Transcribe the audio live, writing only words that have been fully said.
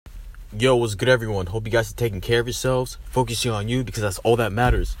Yo, what's good, everyone? Hope you guys are taking care of yourselves, focusing on you because that's all that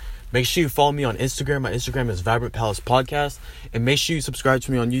matters. Make sure you follow me on Instagram. My Instagram is Vibrant Palace Podcast. And make sure you subscribe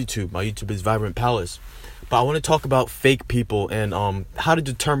to me on YouTube. My YouTube is Vibrant Palace. But I want to talk about fake people and how to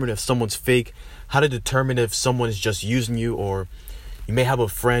determine if someone's fake, how to determine if someone is just using you, or you may have a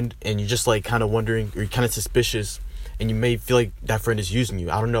friend and you're just like kind of wondering, or you're kind of suspicious, and you may feel like that friend is using you.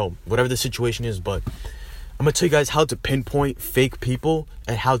 I don't know, whatever the situation is, but I'm going to tell you guys how to pinpoint fake people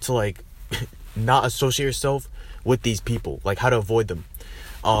and how to like not associate yourself with these people, like how to avoid them.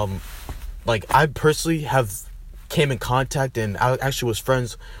 Like I personally have came in contact and I actually was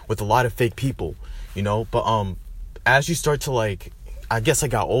friends with a lot of fake people, you know, but as you start to like, I guess I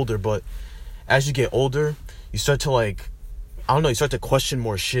got older, but as you get older, you start to like, I don't know, you start to question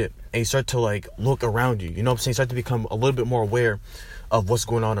more shit and you start to like look around you, you know what I'm saying? You start to become a little bit more aware of what's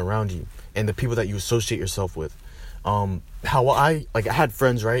going on around you and the people that you associate yourself with. I had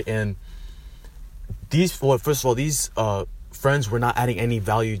friends, right? And first of all, these friends were not adding any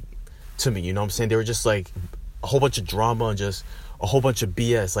value to me, you know what I'm saying? They were just like a whole bunch of drama and just a whole bunch of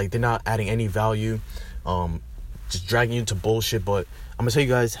BS. Like they're not adding any value, just dragging you into bullshit. But I'm gonna tell you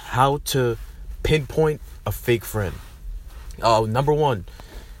guys how to pinpoint a fake friend. Number one,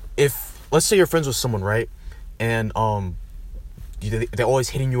 if let's say you're friends with someone, right? And they're always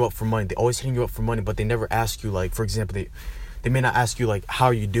hitting you up for money. They're always hitting you up for money, but they never ask you, like, for example, they may not ask you, like, how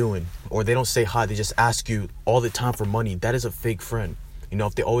are you doing? Or they don't say hi. They just ask you all the time for money. That is a fake friend. You know,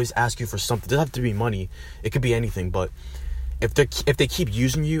 if they always ask you for something, it doesn't have to be money. It could be anything. But if they keep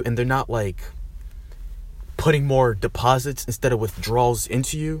using you and they're not, like, putting more deposits instead of withdrawals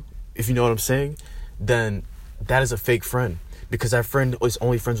into you, if you know what I'm saying, then that is a fake friend. Because that friend is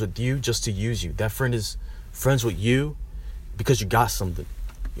only friends with you just to use you. That friend is friends with you because you got something.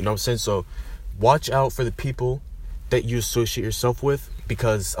 You know what I'm saying? So watch out for the people that you associate yourself with,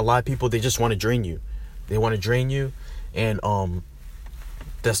 because a lot of people, they just want to drain you. They want to drain you, and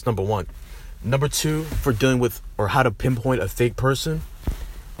that's number one. Number two, for dealing with or how to pinpoint a fake person,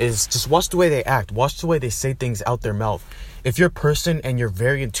 is just watch the way they act. Watch the way they say things out their mouth. If you're a person and you're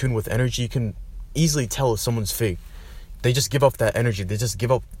very in tune with energy, you can easily tell if someone's fake. They just give off that energy. They just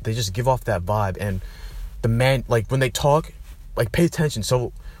give off that vibe. And the man, like when they talk, like pay attention.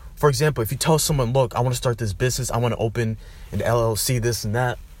 So for example, if you tell someone, look, I want to start this business, I want to open an LLC, this and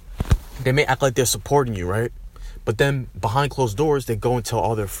that, they may act like they're supporting you, right? But then behind closed doors, they go and tell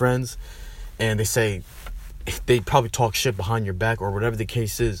all their friends, and they probably talk shit behind your back or whatever the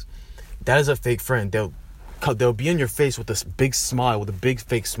case is. That is a fake friend. They'll be in your face with this big smile, with a big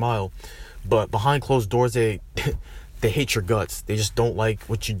fake smile, but behind closed doors, they hate your guts. They just don't like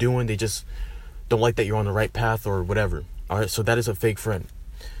what you're doing. They just don't like that you're on the right path or whatever. All right, so that is a fake friend.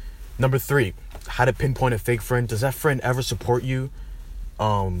 Number three, how to pinpoint a fake friend. Does that friend ever support you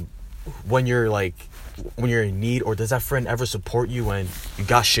when you're in need, or does that friend ever support you when you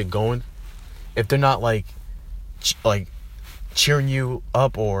got shit going? If they're not like cheering you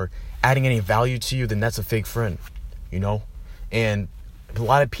up or adding any value to you, then that's a fake friend, you know? And a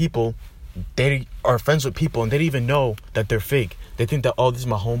lot of people, they are friends with people and they don't even know that they're fake. They think that, oh, this is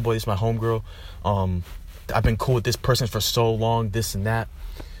my homeboy, this is my homegirl. I've been cool with this person for so long, this and that.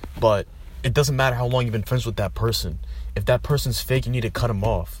 But it doesn't matter how long you've been friends with that person. If that person's fake, you need to cut them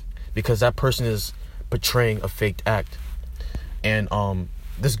off, because that person is portraying a faked act. And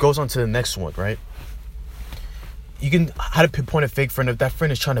this goes on to the next one, right? You can, how to pinpoint a fake friend, if that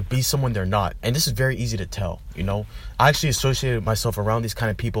friend is trying to be someone they're not. And this is very easy to tell, you know? I actually associated myself around these kind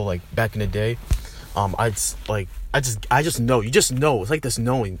of people, like, back in the day. I just know. You just know. It's like this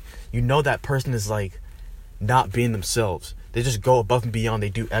knowing. You know that person is, like, not being themselves. They just go above and beyond. They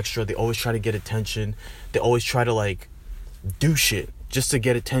do extra. They always try to get attention. They always try to, like, do shit just to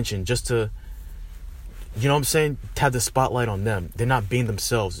get attention, just to, you know what I'm saying, to have the spotlight on them. They're not being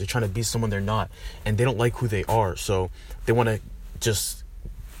themselves. They're trying to be someone they're not, and they don't like who they are, so they want to just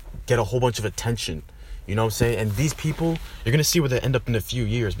get a whole bunch of attention, you know what I'm saying? And these people, you're going to see where they end up in a few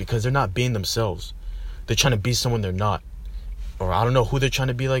years, because they're not being themselves. They're trying to be someone they're not. Or I don't know who they're trying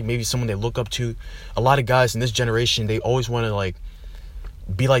to be like, maybe someone they look up to. A lot of guys in this generation, they always want to, like,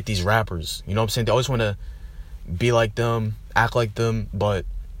 be like these rappers, you know what I'm saying? They always want to be like them, act like them, but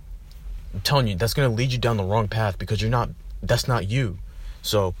I'm telling you, that's going to lead you down the wrong path, because that's not you.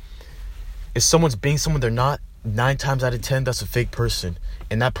 So if someone's being someone they're not, 9 times out of 10, that's a fake person.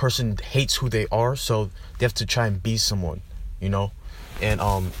 And that person hates who they are, so they have to try and be someone, you know? And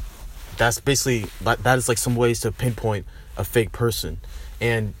that's basically, that is like some ways to pinpoint a fake person.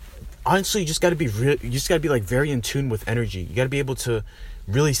 And honestly, you just got to be like very in tune with energy. You got to be able to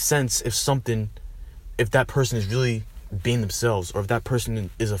really sense if that person is really being themselves, or if that person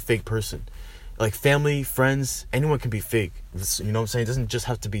is a fake person. Like family, friends, anyone can be fake. You know what I'm saying? It doesn't just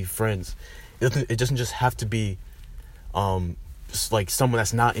have to be friends. It doesn't just have to be just like someone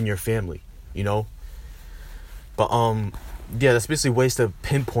that's not in your family, you know? But yeah, that's basically ways to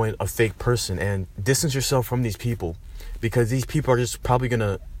pinpoint a fake person and distance yourself from these people, because these people are just probably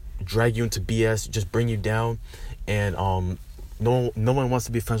gonna drag you into BS, just bring you down, and no one wants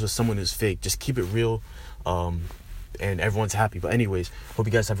to be friends with someone who's fake. Just keep it real, and everyone's happy. But anyways, hope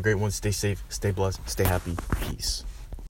you guys have a great one. Stay safe, stay blessed, stay happy. Peace.